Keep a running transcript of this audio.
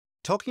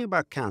Talking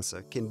about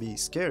cancer can be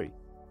scary,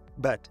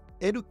 but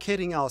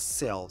educating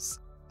ourselves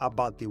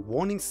about the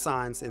warning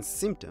signs and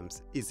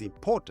symptoms is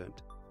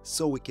important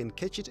so we can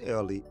catch it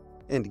early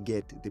and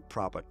get the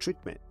proper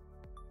treatment.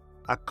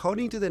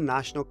 According to the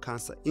National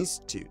Cancer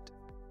Institute,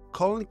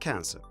 colon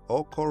cancer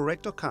or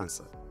colorectal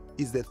cancer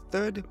is the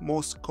third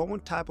most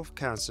common type of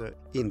cancer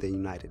in the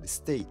United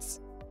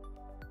States.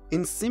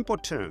 In simple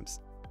terms,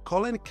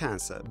 colon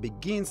cancer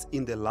begins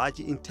in the large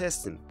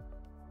intestine,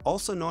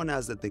 also known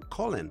as the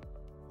colon,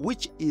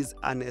 which is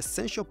an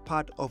essential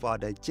part of our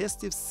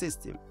digestive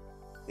system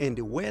and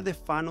where the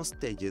final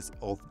stages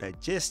of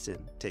digestion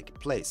take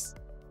place.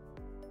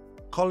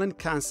 Colon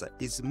cancer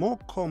is more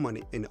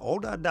common in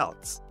older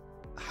adults.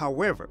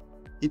 However,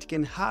 it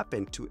can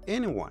happen to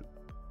anyone,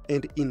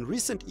 and in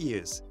recent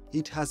years,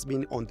 it has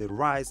been on the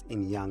rise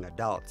in young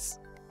adults.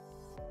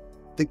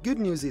 The good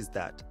news is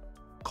that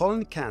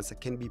colon cancer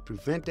can be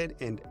prevented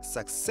and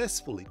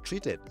successfully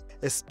treated,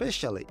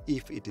 especially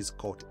if it is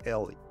caught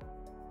early.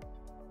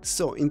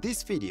 So in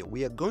this video,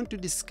 we are going to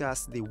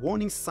discuss the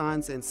warning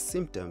signs and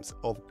symptoms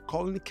of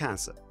colon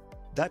cancer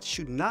that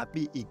should not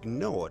be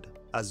ignored,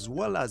 as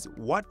well as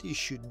what you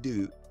should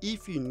do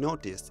if you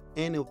notice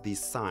any of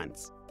these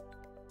signs.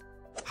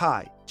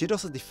 Hi,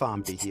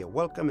 DrJedosaThePharmD here.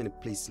 Welcome, and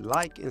please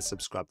like and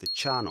subscribe to the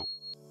channel.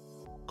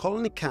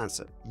 Colon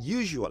cancer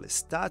usually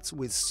starts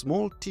with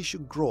small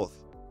tissue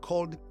growth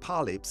called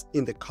polyps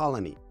in the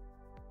colony.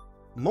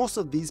 Most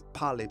of these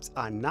polyps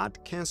are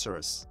not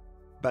cancerous,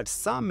 but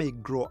some may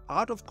grow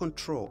out of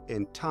control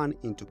and turn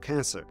into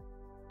cancer.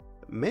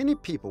 Many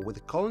people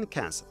with colon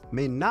cancer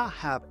may not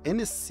have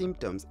any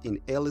symptoms in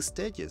early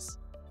stages.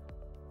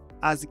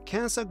 As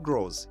cancer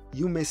grows,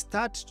 you may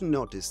start to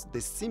notice the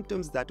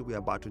symptoms that we are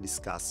about to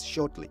discuss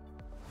shortly.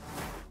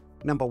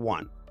 Number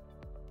 1.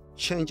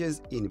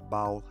 Changes in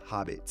bowel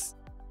habits.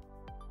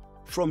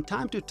 From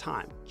time to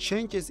time,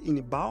 changes in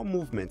bowel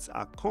movements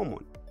are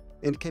common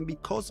and can be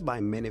caused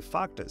by many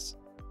factors,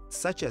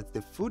 such as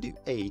the food you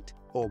ate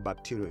or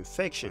bacterial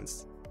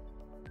infections.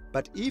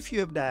 But if you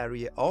have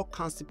diarrhea or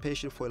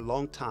constipation for a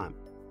long time,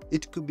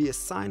 it could be a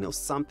sign of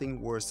something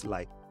worse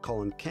like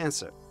colon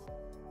cancer.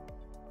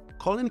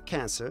 Colon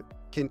cancer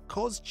can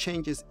cause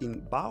changes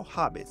in bowel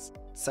habits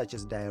such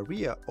as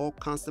diarrhea or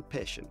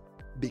constipation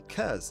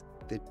because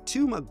the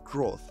tumor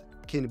growth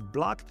can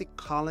block the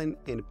colon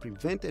and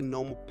prevent a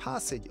normal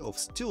passage of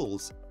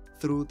stools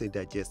through the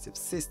digestive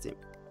system.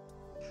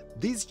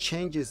 These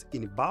changes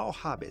in bowel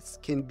habits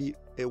can be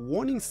a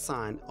warning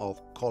sign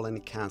of colon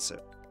cancer.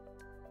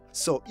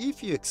 So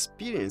if you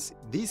experience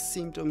these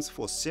symptoms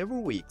for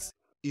several weeks,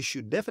 you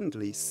should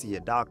definitely see a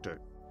doctor.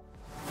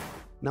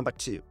 Number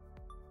 2.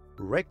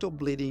 Rectal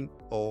bleeding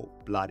or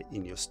blood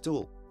in your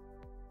stool.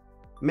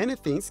 Many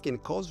things can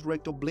cause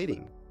rectal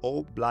bleeding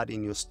or blood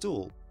in your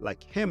stool,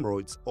 like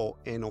hemorrhoids or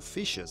anal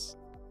fissures,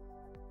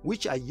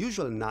 which are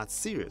usually not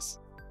serious.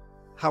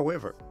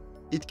 However,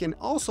 it can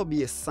also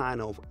be a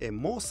sign of a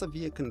more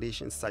severe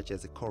condition such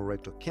as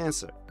colorectal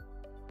cancer.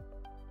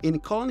 In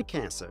colon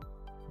cancer,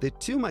 the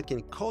tumor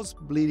can cause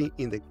bleeding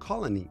in the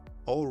colony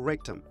or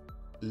rectum,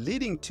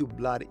 leading to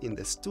blood in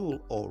the stool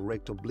or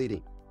rectal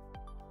bleeding.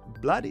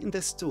 Blood in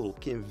the stool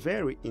can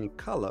vary in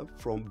color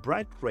from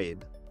bright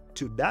red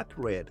to dark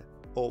red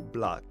or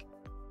black,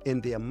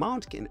 and the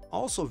amount can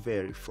also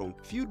vary from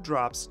few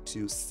drops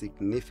to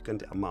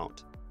significant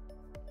amount.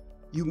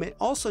 You may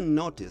also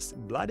notice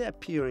blood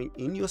appearing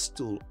in your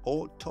stool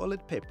or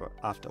toilet paper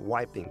after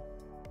wiping.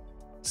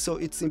 So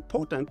it's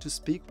important to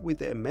speak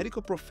with a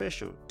medical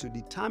professional to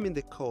determine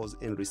the cause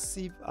and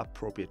receive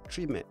appropriate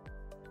treatment.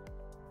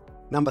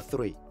 Number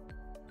 3.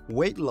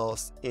 Weight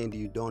loss and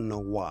you don't know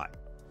why.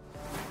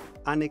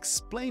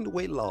 Unexplained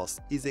weight loss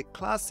is a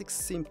classic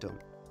symptom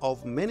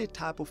of many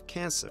types of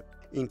cancer,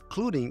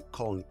 including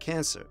colon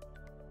cancer.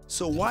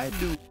 So why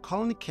do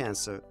colon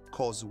cancer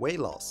cause weight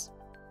loss?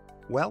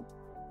 Well,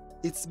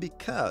 it's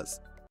because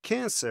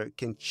cancer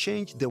can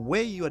change the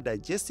way your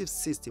digestive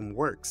system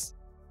works.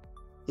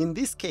 In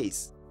this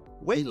case,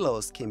 weight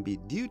loss can be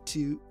due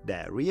to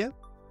diarrhea,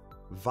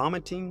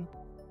 vomiting,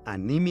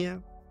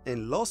 anemia,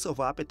 and loss of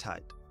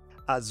appetite,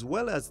 as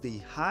well as the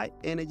high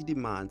energy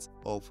demands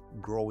of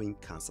growing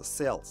cancer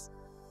cells.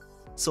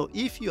 So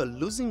if you are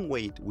losing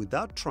weight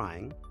without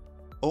trying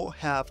or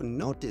have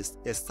noticed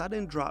a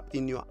sudden drop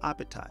in your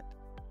appetite,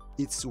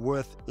 it's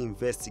worth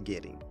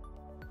investigating.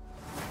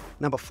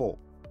 Number 4.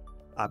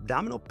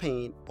 Abdominal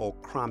pain or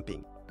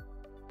cramping.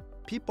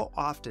 People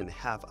often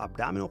have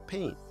abdominal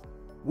pain,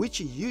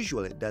 which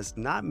usually does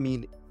not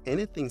mean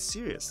anything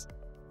serious.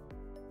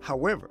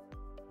 However,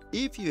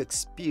 if you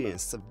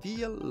experience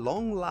severe,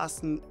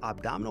 long-lasting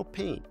abdominal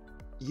pain,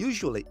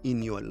 usually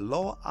in your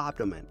lower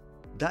abdomen,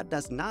 that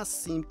does not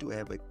seem to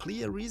have a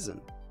clear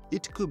reason,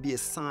 it could be a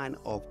sign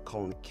of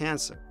colon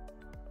cancer.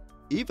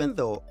 Even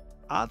though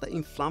other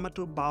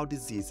inflammatory bowel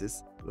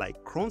diseases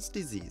like Crohn's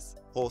disease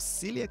or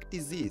celiac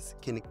disease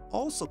can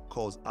also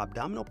cause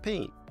abdominal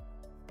pain,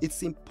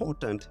 it's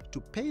important to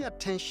pay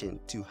attention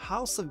to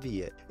how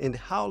severe and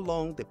how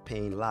long the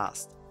pain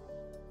lasts.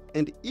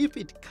 And if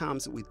it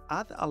comes with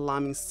other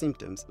alarming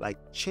symptoms like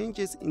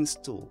changes in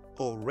stool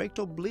or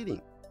rectal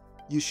bleeding,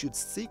 you should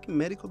seek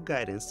medical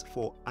guidance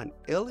for an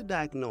early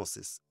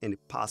diagnosis and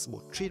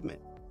possible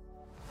treatment.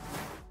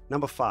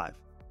 Number 5.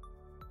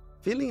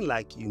 Feeling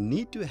like you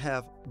need to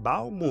have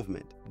bowel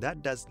movement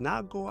that does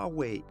not go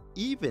away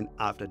even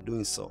after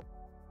doing so.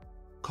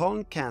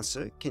 Colon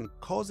cancer can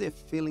cause a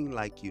feeling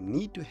like you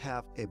need to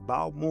have a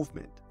bowel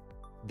movement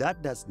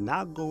that does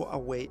not go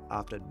away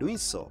after doing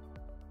so,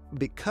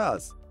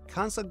 because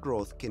cancer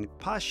growth can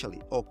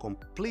partially or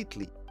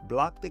completely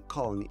block the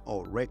colon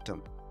or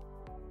rectum.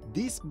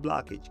 This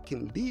blockage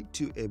can lead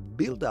to a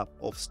buildup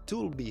of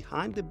stool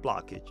behind the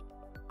blockage,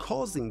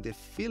 causing the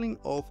feeling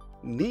of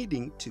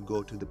needing to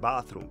go to the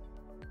bathroom.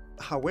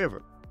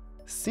 However,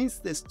 since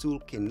the stool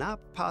cannot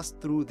pass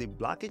through the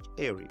blockage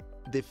area,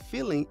 the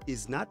feeling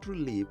is not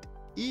relieved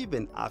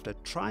even after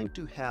trying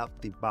to have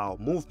the bowel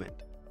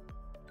movement.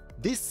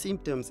 These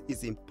symptoms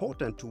is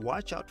important to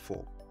watch out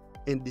for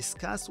and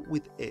discuss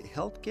with a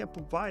healthcare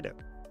provider,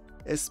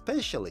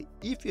 especially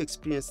if you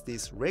experience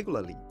this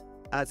regularly,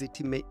 as it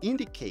may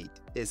indicate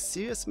a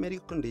serious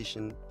medical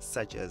condition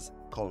such as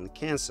colon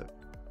cancer.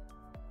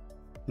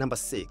 Number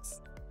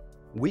 6.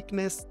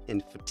 Weakness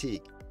and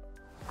fatigue.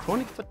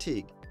 Chronic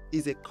fatigue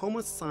is a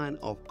common sign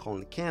of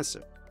colon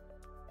cancer.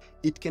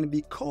 It can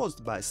be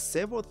caused by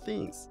several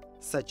things,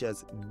 such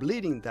as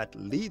bleeding that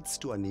leads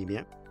to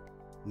anemia,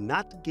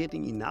 not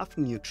getting enough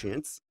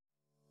nutrients,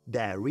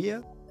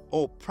 diarrhea,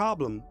 or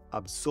problem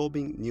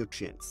absorbing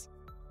nutrients.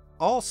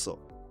 Also,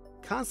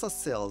 cancer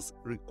cells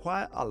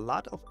require a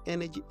lot of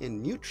energy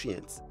and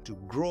nutrients to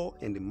grow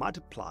and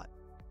multiply,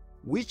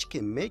 which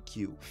can make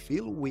you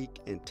feel weak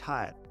and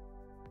tired.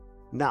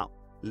 Now,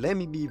 let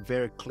me be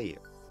very clear.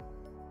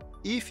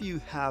 If you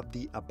have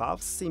the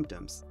above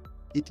symptoms,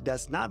 it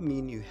does not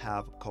mean you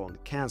have colon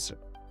cancer.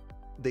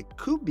 They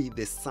could be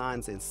the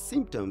signs and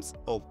symptoms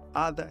of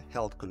other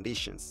health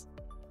conditions.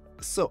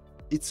 So,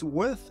 it's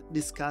worth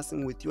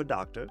discussing with your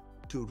doctor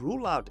to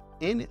rule out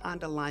any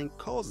underlying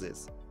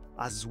causes,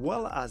 as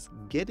well as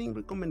getting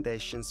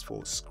recommendations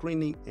for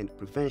screening and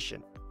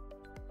prevention.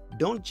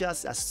 Don't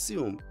just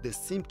assume the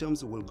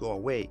symptoms will go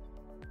away.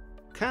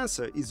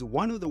 Cancer is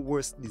one of the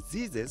worst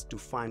diseases to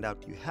find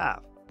out you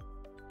have.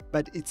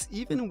 But it's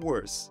even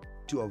worse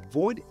to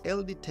avoid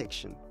early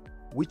detection,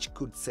 which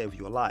could save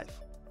your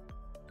life.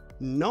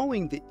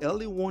 Knowing the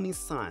early warning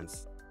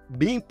signs,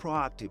 being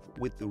proactive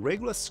with the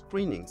regular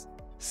screenings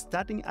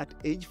starting at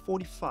age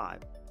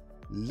 45,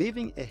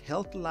 living a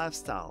healthy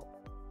lifestyle,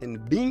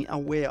 and being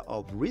aware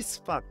of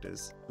risk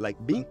factors like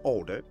being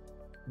older,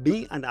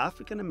 being an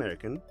African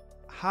American,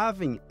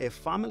 having a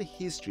family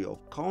history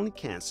of colon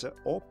cancer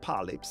or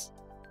polyps,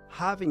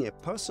 having a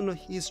personal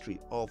history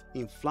of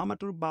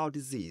inflammatory bowel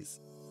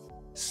disease,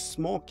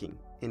 smoking,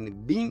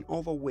 and being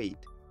overweight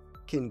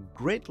can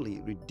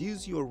greatly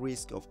reduce your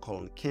risk of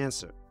colon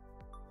cancer.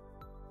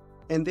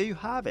 And there you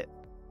have it.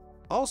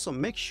 Also,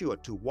 make sure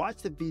to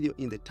watch the video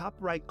in the top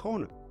right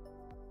corner.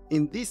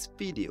 In this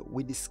video,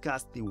 we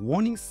discuss the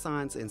warning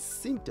signs and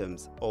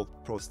symptoms of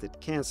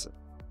prostate cancer.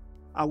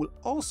 I will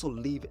also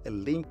leave a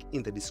link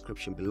in the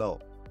description below.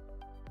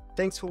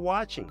 Thanks for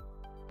watching.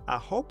 I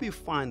hope you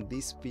find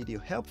this video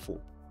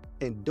helpful,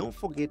 and don't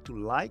forget to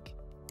like,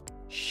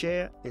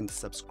 share, and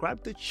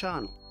subscribe to the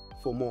channel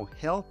for more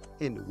health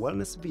and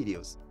wellness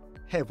videos.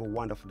 Have a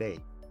wonderful day.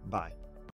 Bye.